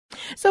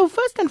So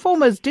first and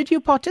foremost, did you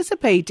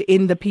participate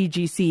in the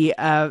PGC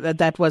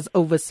that was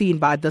overseen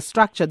by the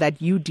structure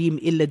that you deem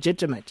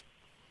illegitimate?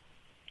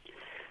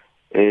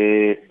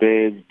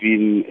 There's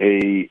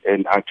been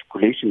an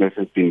articulation that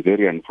has been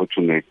very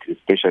unfortunate,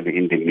 especially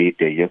in the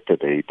media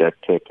yesterday, that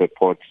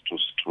purports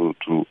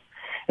to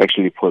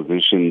actually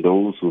position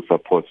those who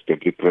support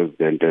the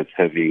president as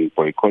having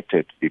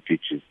boycotted the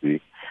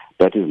PGC.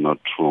 That is not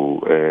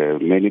true.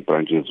 Many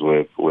branches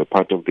were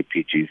part of the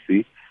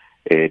PGC.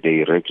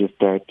 They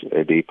registered,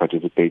 they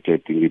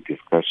participated in the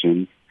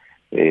discussions.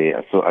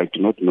 So I do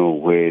not know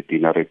where the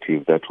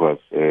narrative that was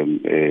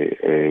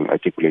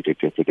articulated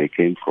yesterday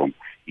came from.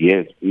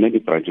 Yes, many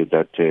branches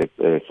that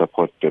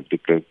support Deputy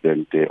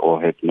President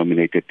or had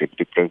nominated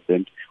Deputy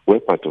President were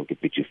part of the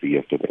PGC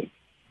yesterday.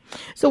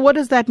 So what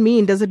does that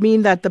mean? Does it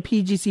mean that the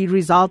PGC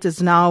result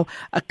is now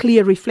a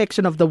clear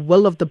reflection of the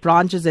will of the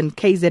branches in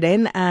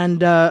KZN,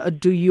 and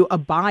do you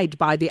abide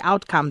by the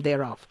outcome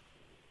thereof?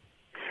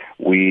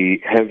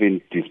 We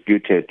haven't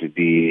disputed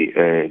the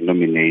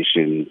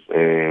nominations.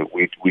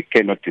 We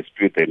cannot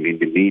dispute them in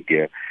the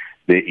media.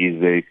 There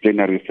is a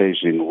plenary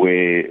session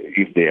where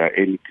if there are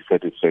any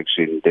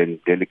dissatisfaction, then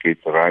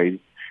delegates rise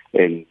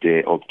and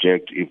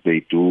object if they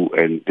do,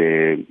 and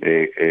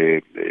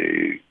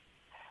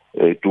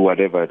do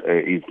whatever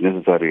is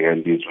necessary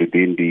and is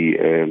within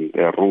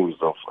the rules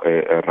of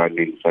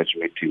running such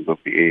meetings of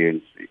the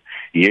ANC.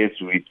 Yes,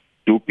 we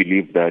do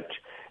believe that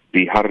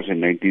the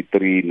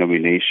 193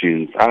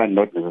 nominations are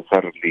not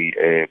necessarily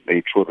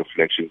a true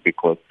reflection,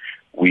 because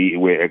we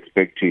were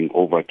expecting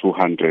over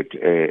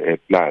 200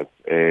 plus,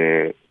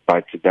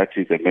 but that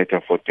is a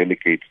matter for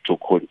delegates to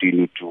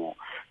continue to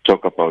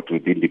talk about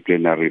within the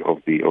plenary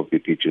of the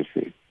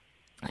PGC.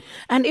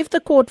 And if the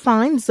court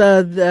finds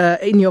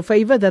in your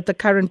favor that the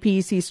current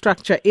PEC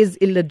structure is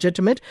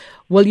illegitimate,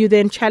 will you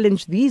then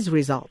challenge these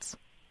results?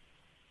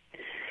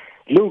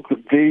 Look,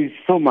 there is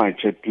so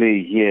much at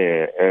play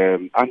here.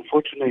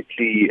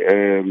 Unfortunately,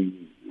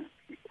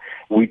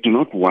 we do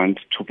not want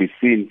to be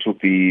seen to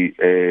be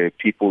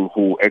people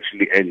who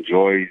actually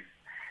enjoy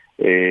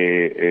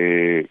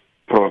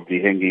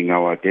probably hanging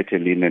our dirty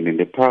linen in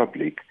the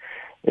public.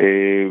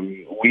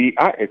 We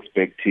are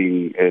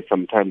expecting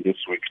sometime this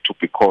week to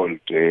be called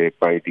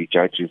by the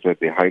judges at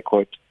the High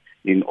Court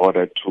in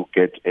order to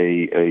get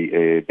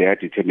their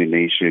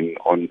determination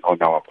on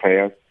our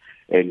prayers.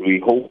 And we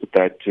hope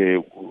that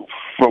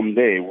from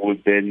there we'll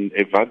then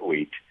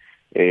evaluate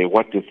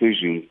what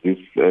decisions this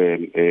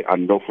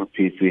unlawful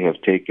PC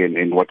have taken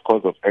and what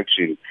course of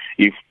action,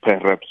 if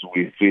perhaps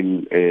we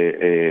feel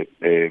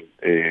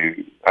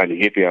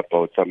unhappy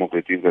about some of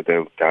the things that they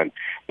have done.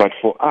 But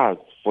for us,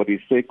 for the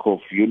sake of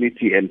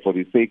unity and for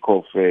the sake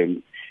of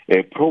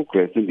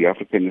progress in the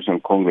African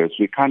National Congress,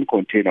 we can't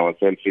contain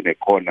ourselves in a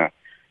corner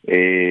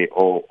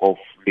of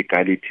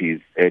legalities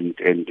and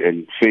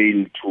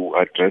fail to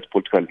address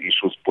political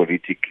issues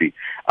politically.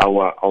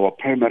 Our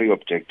primary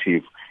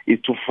objective is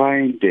to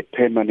find a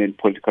permanent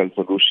political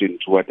solution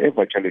to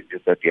whatever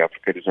challenges that the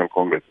African National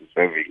Congress is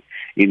having,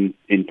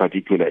 in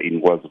particular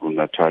in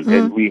KwaZulu-Natal.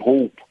 And we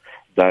hope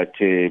that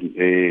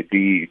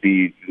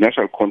the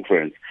National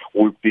Conference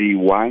will be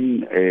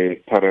one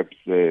perhaps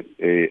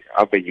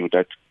avenue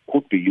that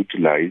could be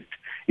utilized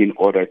in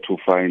order to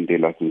find a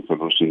lasting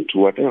solution to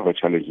whatever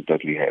challenges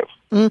that we have.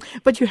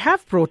 But you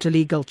have brought a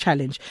legal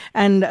challenge,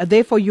 and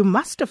therefore you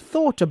must have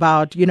thought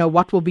about,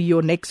 what will be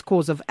your next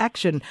course of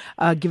action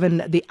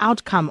given the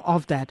outcome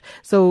of that.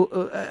 So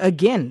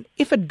again,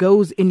 if it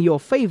goes in your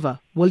favor,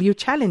 will you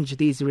challenge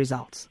these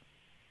results?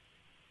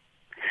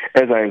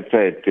 As I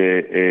said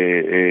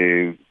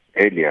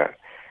earlier,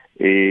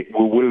 we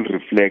will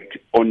reflect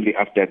only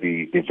after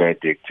the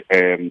verdict.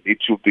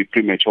 It should be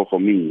premature for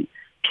me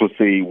to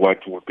say what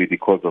would be the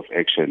course of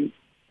action.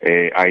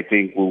 I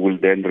think we will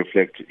then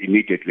reflect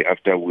immediately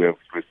after we have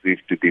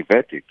received the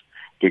verdict,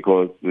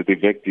 because the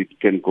verdict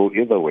can go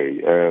either way.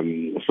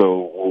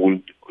 So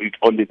it's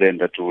only then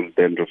that we will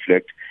then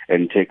reflect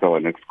and take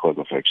our next course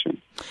of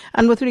action.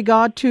 And with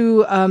regard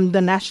to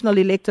the National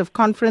Elective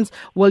Conference,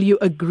 will you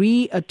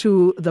agree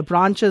to the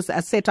branches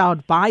as set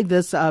out by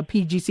this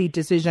PGC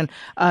decision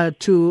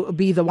to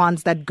be the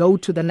ones that go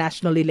to the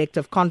National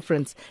Elective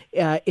Conference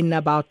in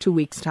about 2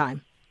 weeks'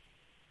 time?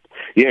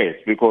 Yes,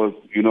 because,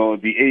 the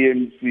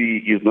ANC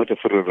is not a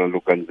federal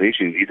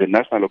organization, it's a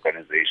national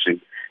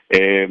organization.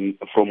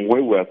 From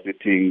where we are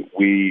sitting,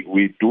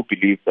 we do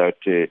believe that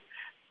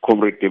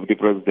Comrade Deputy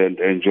President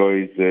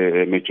enjoys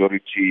a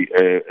majority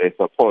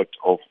support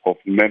of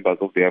members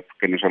of the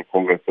African National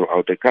Congress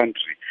throughout the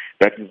country.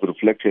 That is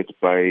reflected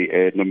by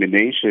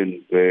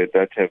nominations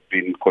that have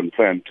been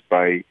confirmed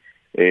by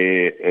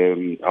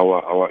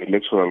our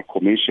electoral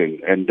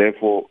commission, and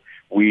therefore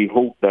we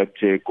hope that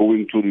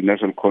going to the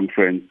national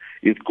conference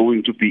is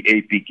going to be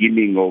a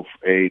beginning of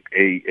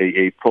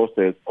a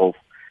process of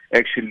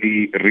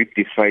actually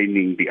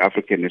redefining the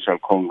African National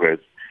Congress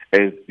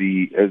as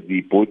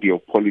the body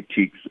of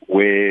politics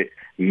where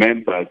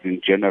members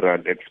in general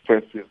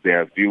expresses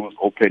their views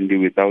openly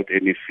without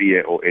any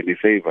fear or any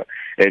favor.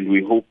 And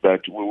we hope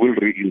that we will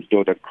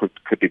reinstore that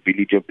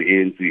credibility of the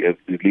ANC as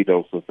the leader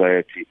of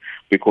society,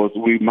 because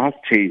we must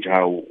change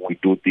how we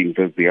do things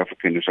as the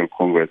African National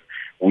Congress.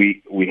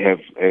 We have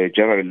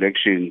general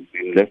elections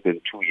in less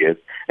than 2 years,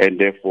 and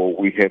therefore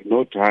we have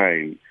no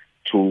time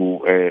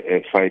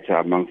to fight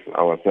amongst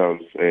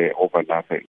ourselves over nothing.